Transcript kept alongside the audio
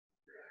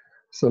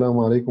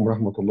Assalamu alaikum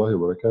rahmatullahi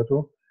wa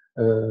barakatuh.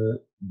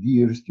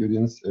 Dear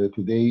students,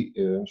 today,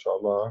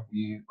 inshallah,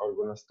 we are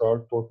going to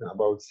start talking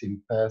about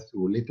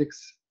sympatholytics,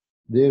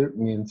 their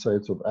main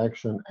sites of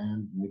action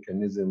and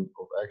mechanism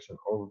of action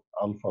of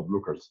alpha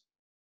blockers.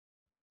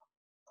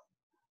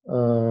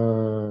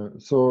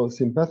 So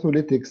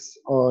sympatholytics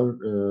are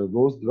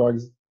those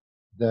drugs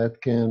that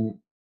can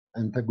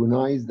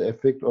antagonize the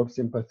effect of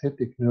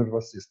sympathetic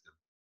nervous system.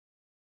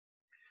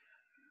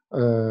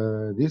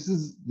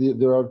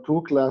 There are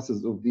two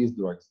classes of these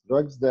drugs.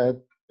 Drugs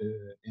that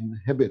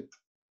inhibit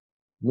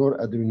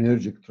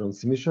noradrenergic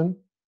transmission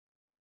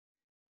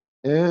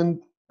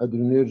and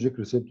adrenergic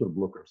receptor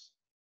blockers.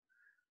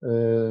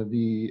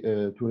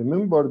 To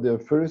remember the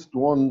first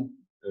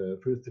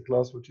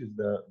class, which is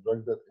the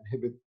drug that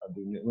inhibit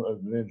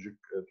noradrenergic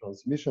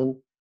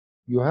transmission,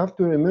 you have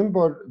to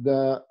remember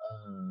the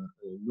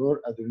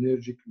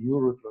noradrenergic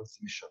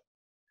neurotransmission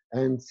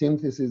and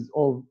synthesis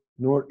of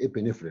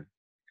norepinephrine.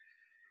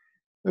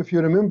 If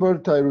you remember,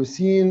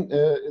 tyrosine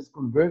is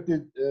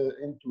converted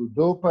into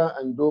dopa,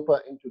 and dopa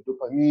into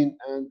dopamine,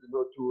 and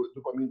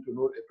dopamine to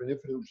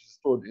norepinephrine, which is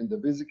stored in the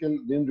vesicle,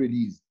 then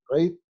released,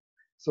 right?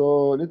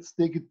 So let's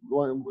take it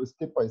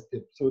step by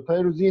step. So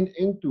tyrosine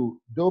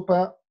into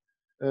dopa,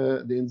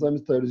 the enzyme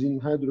tyrosine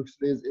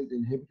hydroxylase is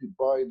inhibited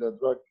by the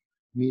drug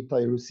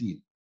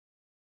metyrosine.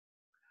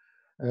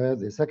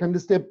 The second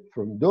step,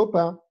 from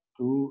dopa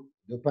to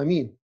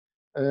dopamine.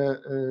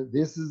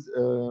 This is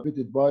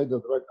inhibited by the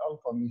drug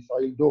alpha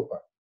methyl dopa.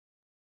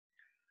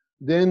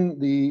 Then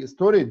the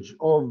storage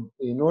of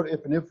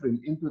norepinephrine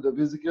into the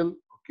vesicle,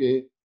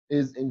 okay,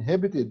 is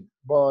inhibited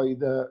by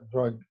the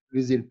drug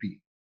Receptor.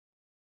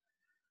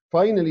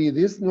 Finally,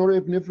 this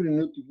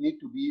norepinephrine need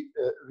to be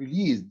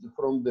released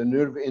from the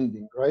nerve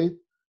ending, right?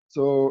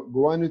 So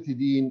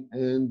guanethidine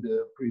and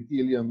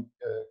pretillium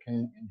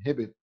can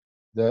inhibit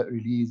the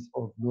release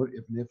of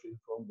norepinephrine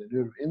from the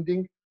nerve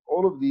ending.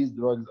 All of these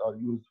drugs are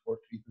used for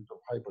treatment of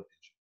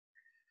hypertension.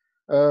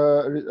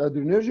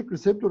 Adrenergic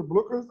receptor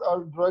blockers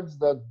are drugs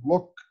that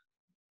block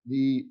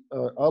the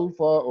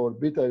alpha or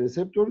beta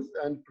receptors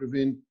and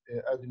prevent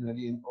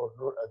adrenaline or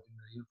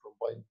noradrenaline from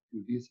binding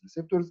to these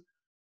receptors.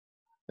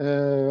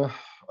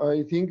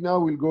 I think now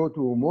we'll go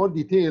to more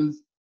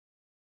details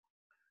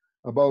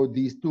about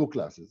these two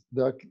classes.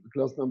 The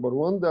class number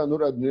one, the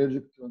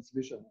noradrenergic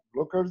transmission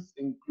blockers,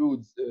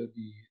 includes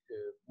the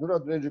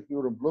noradrenergic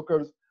neuron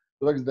blockers,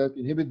 drugs that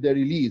inhibit the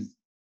release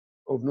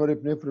of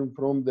norepinephrine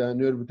from the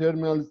nerve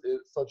terminals,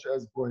 such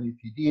as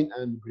guanethidine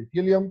and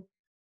pretillium.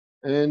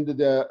 And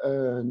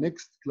the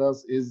next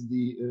class is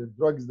the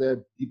drugs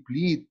that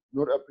deplete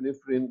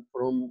norepinephrine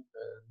from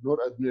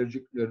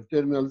noradrenergic nerve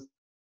terminals,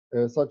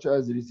 such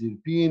as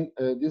reserpine.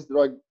 This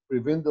drug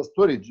prevents the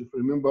storage. If you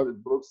remember,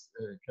 it blocks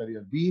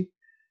carrier B,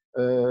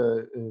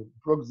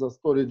 blocks the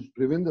storage,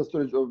 prevent the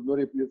storage of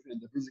norepinephrine in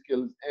the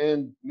vesicles,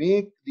 and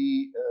make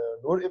the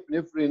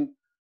norepinephrine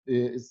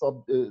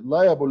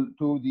liable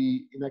to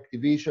the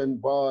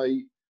inactivation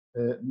by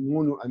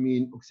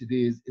monoamine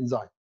oxidase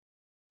enzyme.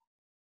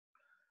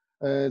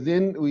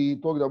 Then we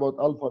talked about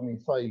alpha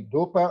methyl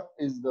dopa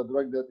is the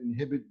drug that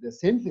inhibits the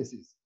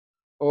synthesis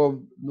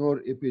of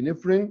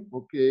norepinephrine.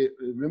 Okay,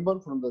 remember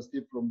from the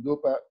step from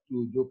dopa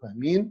to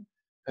dopamine,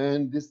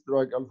 and this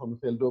drug alpha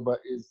methyl dopa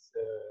is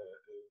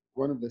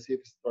one of the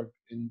safest drugs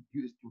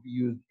used to be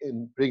used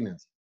in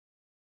pregnancy.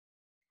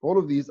 All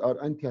of these are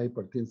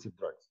antihypertensive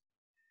drugs.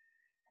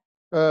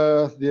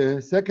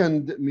 The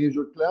second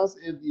major class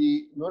is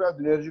the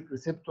noradrenergic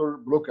receptor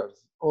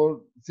blockers,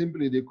 or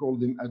simply they call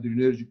them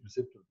adrenergic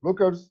receptor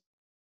blockers.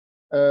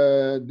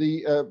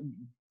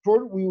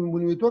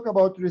 When we talk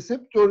about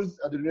receptors,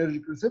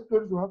 adrenergic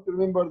receptors, you have to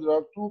remember there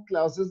are two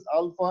classes,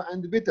 alpha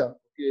and beta.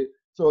 Okay,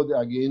 so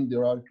again,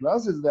 there are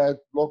classes that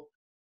block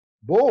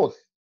both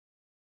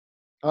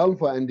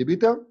alpha and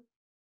beta.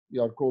 They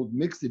are called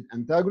mixed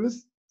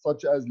antagonists,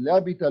 such as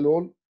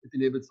labetalol. It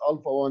inhibits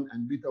alpha 1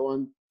 and beta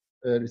 1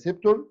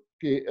 receptor.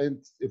 Okay, and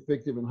it's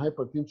effective in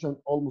hypertension.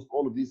 Almost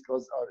all of these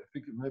classes are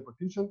effective in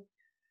hypertension.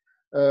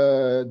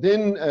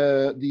 Then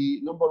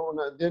the number one.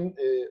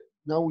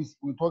 Now we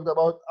talked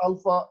about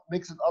alpha,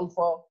 mixed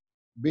alpha,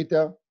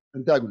 beta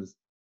antagonists.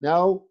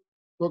 Now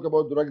talk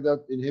about drugs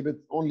that inhibit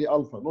only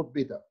alpha, not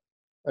beta.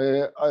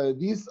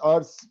 These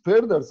are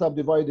further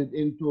subdivided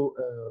into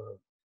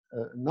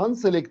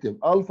non-selective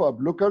alpha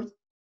blockers,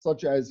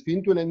 such as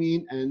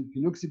phentolamine and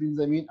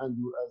phenoxybenzamine, and as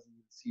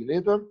we'll see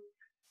later.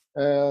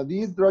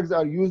 These drugs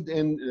are used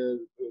in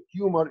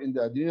tumor in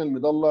the adrenal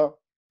medulla.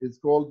 It's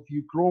called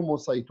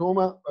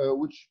pheochromocytoma,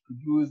 which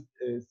produced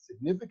a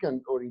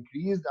significant or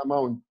increased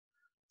amount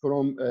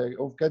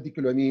of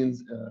catecholamines,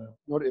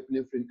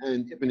 norepinephrine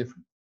and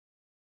epinephrine,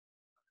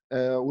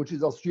 which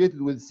is associated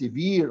with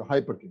severe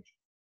hypertension.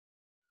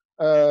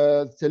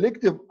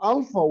 Selective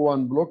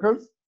alpha-1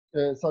 blockers,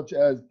 such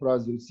as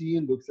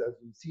prazosin,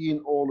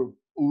 doxazosin, all of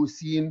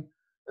osin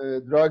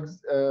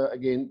drugs,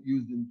 again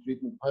used in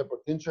treatment of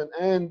hypertension,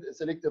 and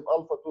selective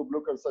alpha-2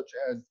 blockers such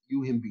as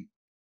UMB.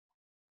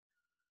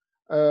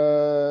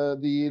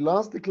 The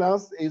last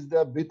class is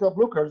the beta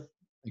blockers.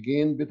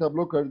 Again, beta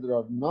blocker, there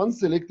are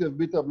non-selective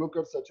beta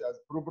blockers such as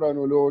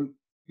propranolol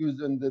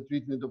used in the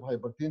treatment of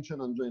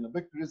hypertension, angina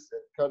pectoris,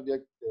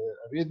 cardiac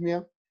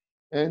arrhythmia,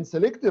 and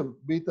selective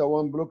beta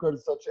 1 blockers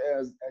such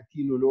as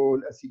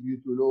atenolol,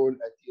 acebutolol,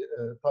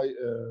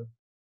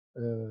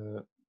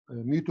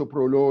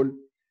 metoprolol,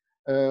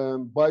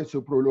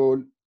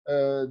 bisoprolol.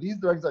 These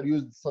drugs are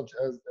used such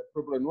as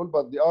propranolol,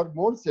 but they are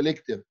more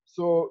selective.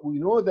 So we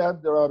know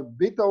that there are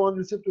beta 1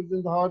 receptors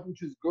in the heart,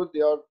 which is good.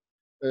 They are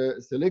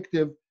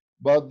selective,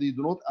 but they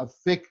do not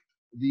affect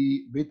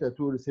the beta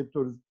 2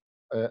 receptors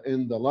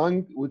in the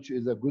lung, which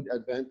is a good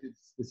advantage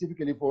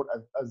specifically for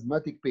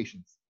asthmatic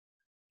patients.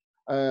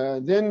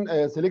 Then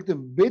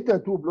selective beta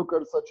 2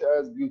 blockers such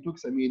as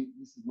butoxamine,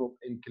 this is not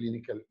in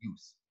clinical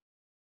use.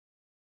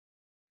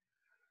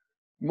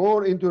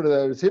 More into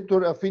the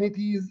receptor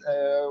affinities,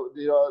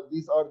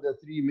 these are the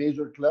three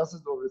major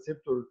classes of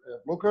receptor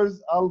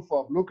blockers.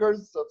 Alpha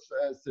blockers, such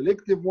as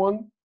selective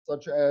one,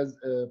 such as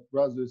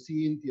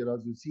prazosin,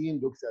 tirazosin,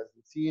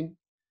 doxazosin,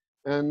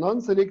 and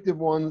non-selective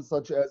ones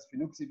such as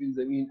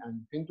phenoxybenzamine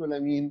and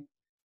phentolamine,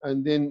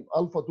 and then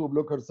alpha 2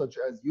 blockers such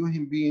as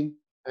euhimbine.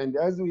 And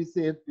as we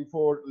said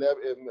before,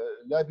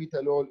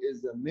 labetalol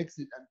is a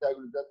mixed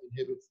antagonist that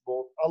inhibits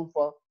both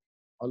alpha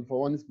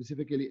 1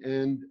 specifically,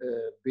 and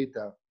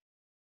beta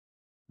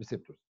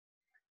receptors.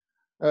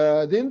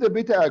 Then the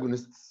beta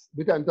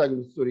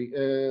antagonists, sorry.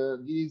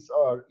 These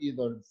are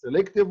either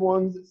selective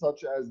ones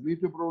such as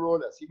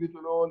metoprolol,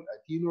 acebutolol,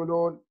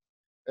 atenolol,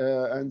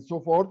 and so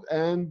forth,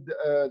 and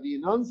the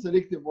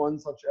non-selective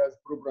ones such as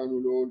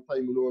propranolol,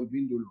 timolol,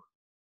 bindolol.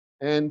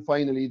 And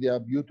finally, the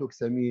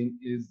butoxamine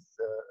is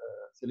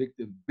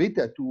selective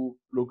beta 2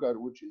 blocker,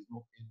 which is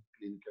not in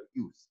clinical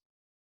use.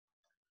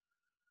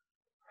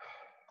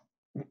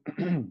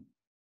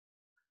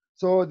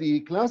 So the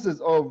classes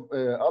of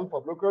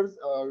alpha blockers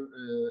are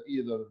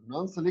either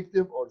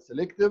non-selective or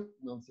selective.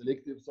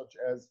 Non-selective such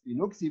as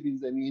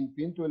phenoxybenzamine,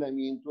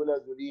 phentolamine,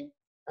 tolazoline,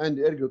 and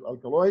ergot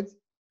alkaloids.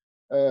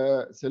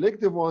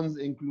 Selective ones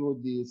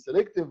include the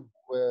selective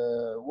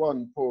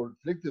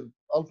selective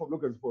alpha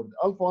blockers for the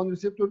alpha 1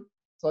 receptor,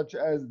 such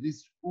as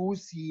this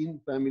usine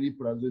family,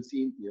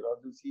 prazosin,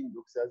 tirazosin,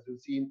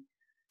 doxazosin,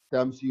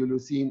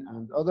 tamsulosin,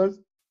 and others,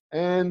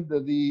 and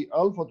the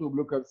alpha 2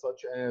 blockers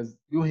such as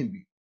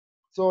euhimbine.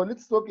 So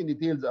let's talk in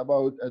details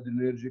about alpha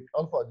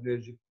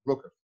adrenergic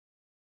blockers.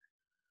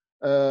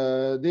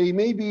 They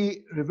may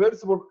be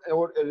reversible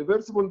or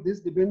irreversible. This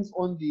depends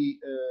on the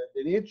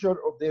nature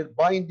of their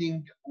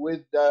binding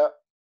with the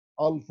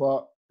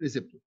alpha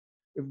receptor.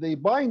 If they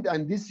bind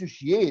and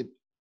dissociate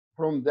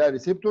from the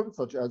receptor,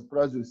 such as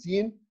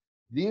prazosin,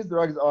 these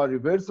drugs are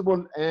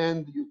reversible,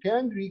 and you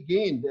can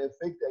regain the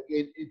effect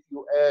again if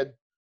you add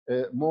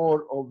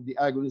more of the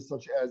agonists,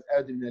 such as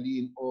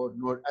adrenaline or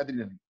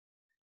noradrenaline.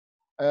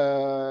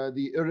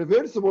 The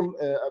irreversible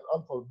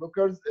alpha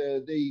blockers,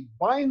 they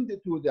bind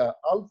to the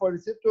alpha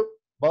receptor,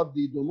 but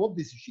they do not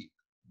dissociate.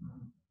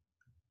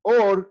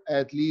 Or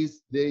at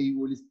least they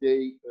will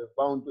stay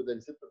bound to the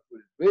receptor for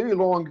a very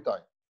long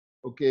time.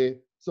 Okay,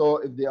 so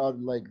if they are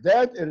like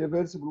that,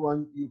 irreversible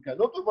one, you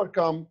cannot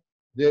overcome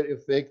their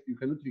effect. You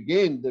cannot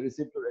regain the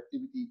receptor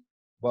activity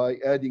by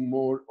adding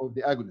more of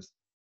the agonist.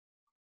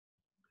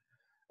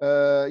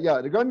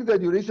 Regarding the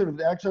duration of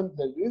the action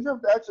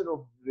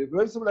of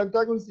reversible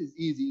antagonists is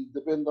easy. It's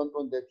dependent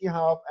on the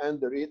T-half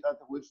and the rate at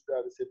which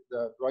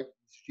the drug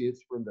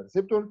dissociates from the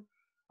receptor.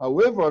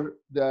 However,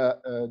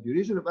 the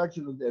duration of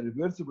action of the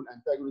reversible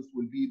antagonist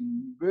will be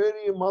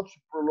very much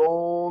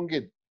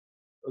prolonged,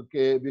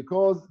 okay,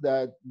 because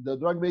the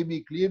drug may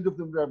be cleared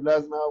from the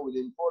plasma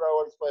within 4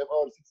 hours, 5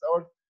 hours, 6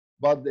 hours,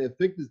 but the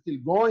effect is still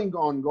going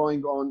on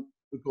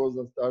because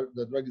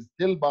the drug is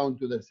still bound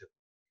to the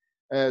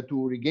receptor.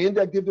 To regain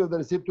the activity of the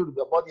receptor,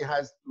 the body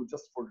has to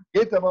just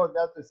forget about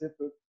that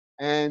receptor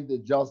and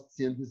just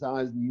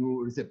synthesize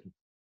new receptors.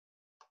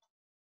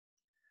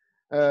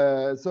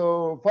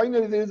 So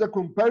finally, there is a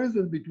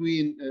comparison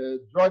between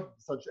drugs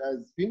such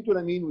as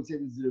phentolamine, which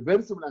is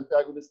reversible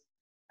antagonist,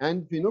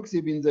 and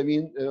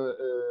phenoxybenzamine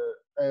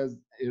as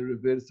a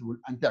reversible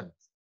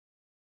antagonist.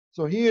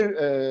 So here,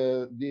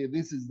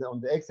 this is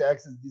on the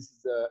x-axis. This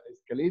is the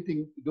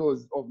escalating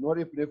dose of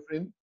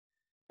norepinephrine.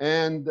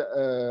 And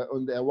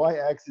on the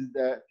y-axis,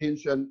 the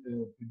tension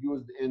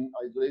produced in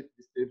isolated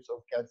strips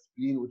of cat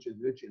spleen, which is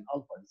rich in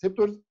alpha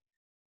receptors.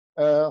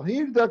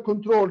 Here, the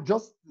control,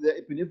 just the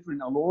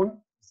epinephrine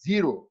alone,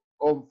 0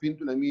 of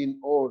phentolamine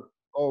or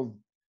of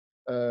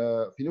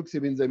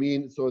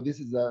phenoxybenzamine. So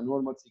this is a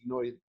normal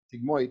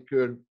sigmoid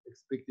curve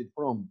expected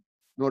from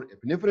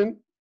norepinephrine.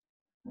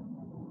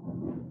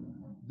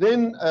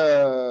 Then,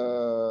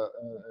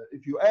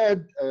 if you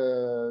add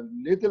a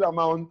little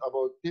amount,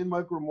 about 10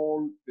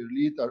 micromole per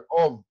liter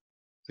of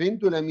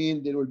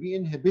phentolamine, there will be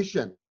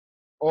inhibition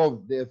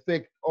of the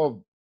effect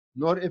of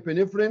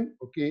norepinephrine,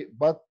 okay,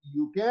 but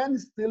you can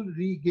still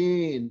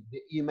regain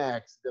the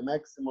Emax, the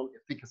maximal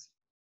efficacy.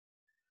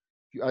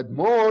 If you add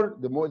more,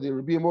 there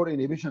will be more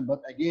inhibition,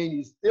 but again,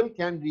 you still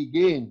can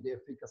regain the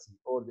efficacy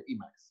or the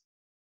Emax.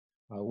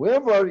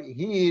 However,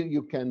 here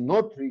you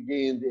cannot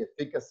regain the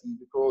efficacy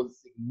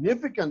because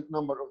significant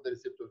number of the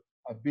receptors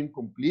have been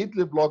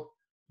completely blocked.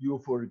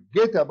 You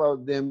forget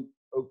about them,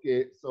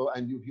 okay? So,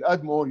 and if you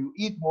add more, you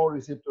eat more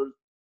receptors.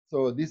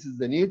 So this is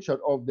the nature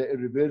of the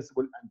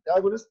irreversible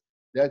antagonist.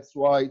 That's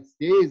why it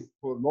stays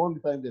for a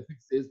long time, the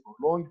effect stays for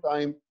a long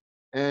time.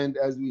 And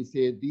as we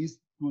said, these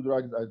two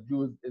drugs are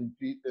used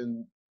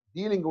in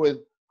dealing with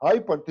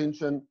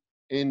hypertension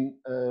in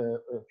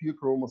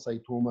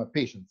pheochromocytoma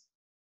patients.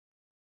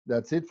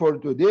 That's it for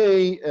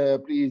today.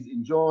 Please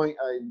enjoy.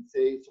 I'll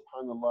say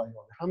Subhanallah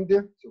wa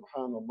bihamdih,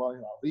 Subhanallah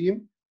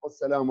al-Azim.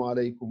 Wassalamu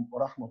alaikum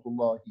wa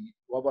rahmatullahi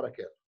wa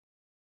barakatuh.